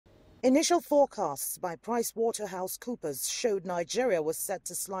Initial forecasts by PricewaterhouseCoopers showed Nigeria was set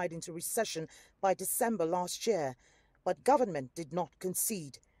to slide into recession by December last year, but government did not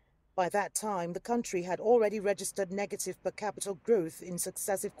concede. By that time, the country had already registered negative per capita growth in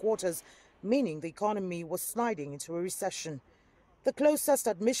successive quarters, meaning the economy was sliding into a recession. The closest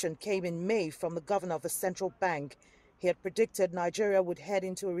admission came in May from the governor of the central bank. He had predicted Nigeria would head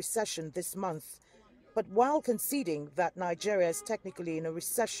into a recession this month. But while conceding that Nigeria is technically in a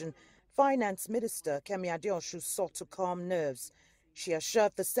recession, Finance Minister Kemi Adeosun sought to calm nerves. She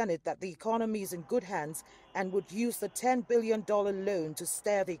assured the Senate that the economy is in good hands and would use the $10 billion loan to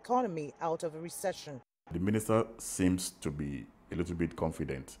steer the economy out of a recession. The minister seems to be a little bit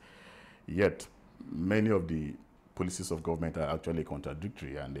confident, yet many of the policies of government are actually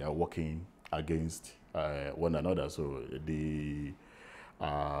contradictory and they are working against one another. So the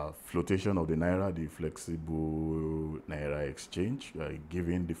flotation of the naira, the flexible naira exchange,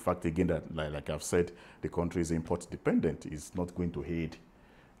 given the fact again that, like I've said, the country is import dependent, is not going to aid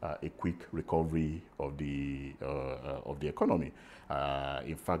a quick recovery of the economy.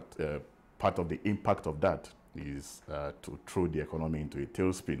 In fact, part of the impact of that is to throw the economy into a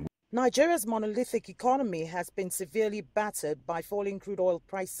tailspin. Nigeria's monolithic economy has been severely battered by falling crude oil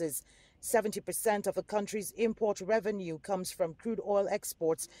prices. 70% of the country's import revenue comes from crude oil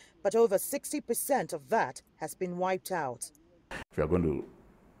exports, but over 60% of that has been wiped out. If we are going to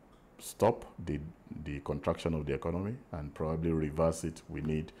stop the contraction of the economy and probably reverse it, we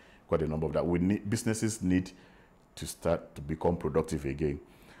need quite a number of that. Businesses need to start to become productive again.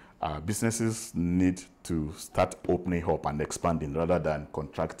 Businesses need to start opening up and expanding rather than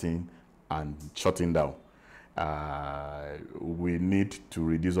contracting and shutting down. We need to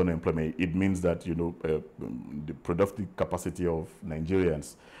reduce unemployment. It means that, the productive capacity of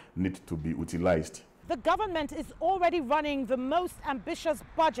Nigerians need to be utilized. The government is already running the most ambitious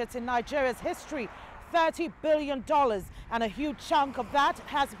budget in Nigeria's history, $30 billion, and a huge chunk of that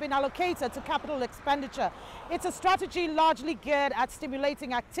has been allocated to capital expenditure. It's a strategy largely geared at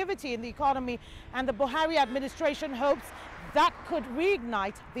stimulating activity in the economy, and the Buhari administration hopes that could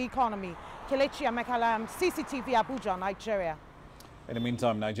reignite the economy. Kelechi Amekalam, CCTV Abuja, Nigeria. In the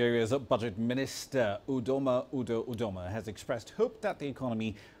meantime, Nigeria's Budget Minister Udoma Udo Udoma has expressed hope that the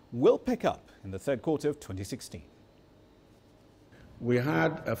economy will pick up in the third quarter of 2016. We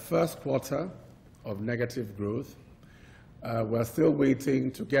had a first quarter of negative growth. We're still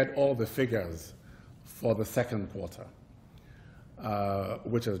waiting to get all the figures for the second quarter,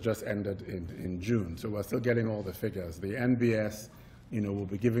 which has just ended in June. So we're still getting all the figures. The NBS, will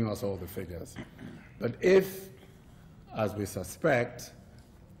be giving us all the figures. But if, as we suspect,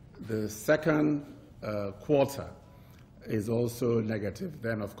 the second quarter is also negative,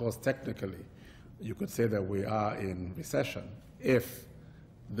 then of course technically you could say that we are in recession if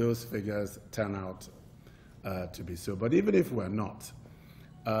those figures turn out to be so. But even if we're not,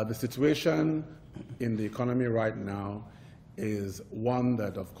 the situation in the economy right now is one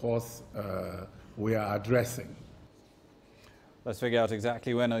that, of course, we are addressing. Let's figure out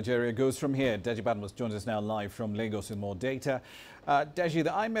exactly where Nigeria goes from here. Deji Badmus joins us now live from Lagos with more data. Deji,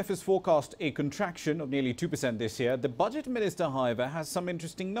 the IMF has forecast a contraction of nearly 2% this year. The budget minister, however, has some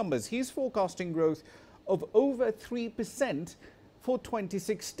interesting numbers. He's forecasting growth of over 3% for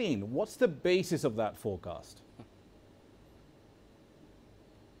 2016. What's the basis of that forecast?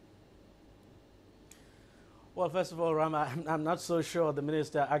 Well, first of all, Rama, I'm not so sure the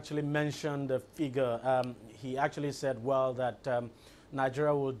minister actually mentioned the figure. He actually said, well, that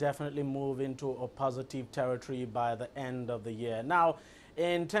Nigeria will definitely move into a positive territory by the end of the year. Now,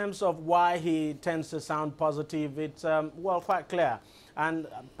 in terms of why he tends to sound positive, it's, well, quite clear. And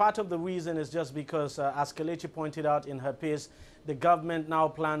part of the reason is just because, as Kelechi pointed out in her piece, the government now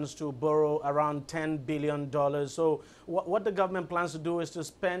plans to borrow around $10 billion. So what the government plans to do is to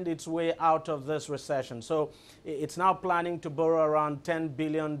spend its way out of this recession. So it's now planning to borrow around $10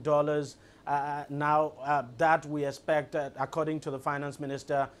 billion. That we expect, according to the finance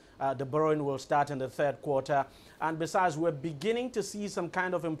minister, the borrowing will start in the third quarter. And besides, we're beginning to see some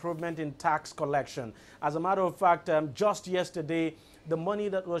kind of improvement in tax collection. As a matter of fact, just yesterday, the money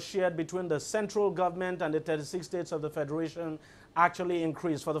that was shared between the central government and the 36 states of the Federation actually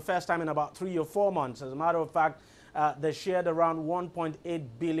increased for the first time in about 3 or 4 months. As a matter of fact, they shared around $1.8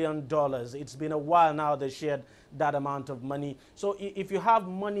 billion. It's been a while now they shared that amount of money. So if you have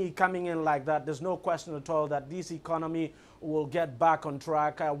money coming in like that, there's no question at all that this economy will get back on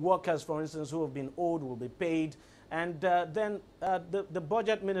track. Workers, for instance, who have been owed will be paid. And then the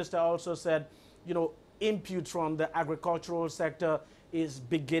budget minister also said, input from the agricultural sector is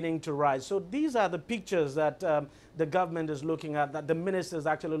beginning to rise. So these are the pictures that the government is looking at, that the minister is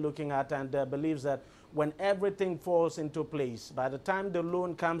actually looking at, and believes that when everything falls into place, by the time the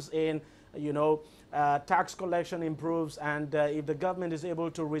loan comes in, you know, tax collection improves, and if the government is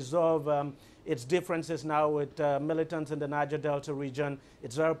able to resolve its differences now with militants in the Niger Delta region,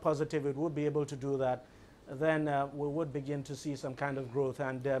 it's very positive it would be able to do that. Then we would begin to see some kind of growth.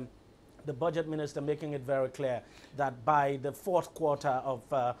 And the budget minister making it very clear that by the fourth quarter of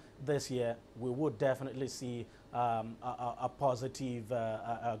this year, we would definitely see a positive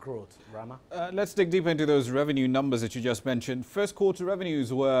growth. Rama? Let's dig deeper into those revenue numbers that you just mentioned. First quarter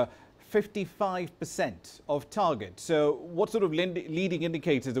revenues were 55% of target. So what sort of leading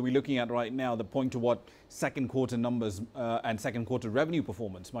indicators are we looking at right now that point to what second quarter numbers and second quarter revenue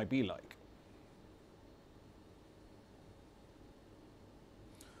performance might be like?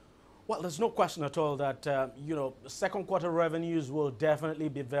 Well, there's no question at all that, you know, second quarter revenues will definitely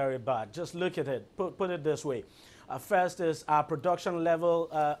be very bad. Just look at it. Put it this way. First is our production level,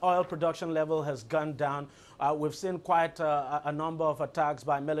 oil production level has gone down. We've seen quite a number of attacks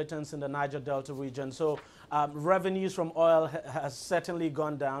by militants in the Niger Delta region. So revenues from oil has certainly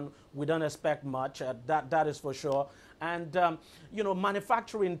gone down. We don't expect much, that is for sure. And, you know,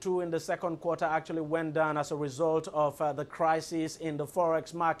 manufacturing too in the second quarter actually went down as a result of the crisis in the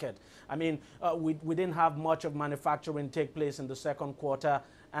forex market. I mean, we didn't have much of manufacturing take place in the second quarter.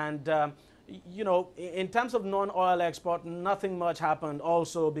 And, you know, in terms of non-oil export, nothing much happened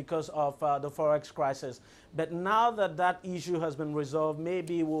also because of the forex crisis. But now that that issue has been resolved,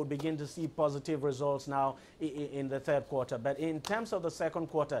 maybe we'll begin to see positive results now in the third quarter. But in terms of the second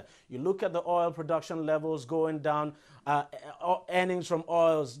quarter, you look at the oil production levels going down, earnings from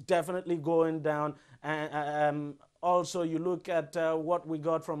oils definitely going down, and also you look at what we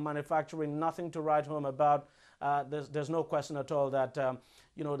got from manufacturing, nothing to write home about. There's no question at all that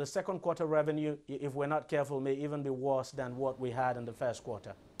you know, the second quarter revenue, if we're not careful, may even be worse than what we had in the first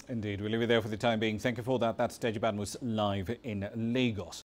quarter. Indeed. We'll leave it there for the time being. Thank you for that. That's Deji Badmus live in Lagos.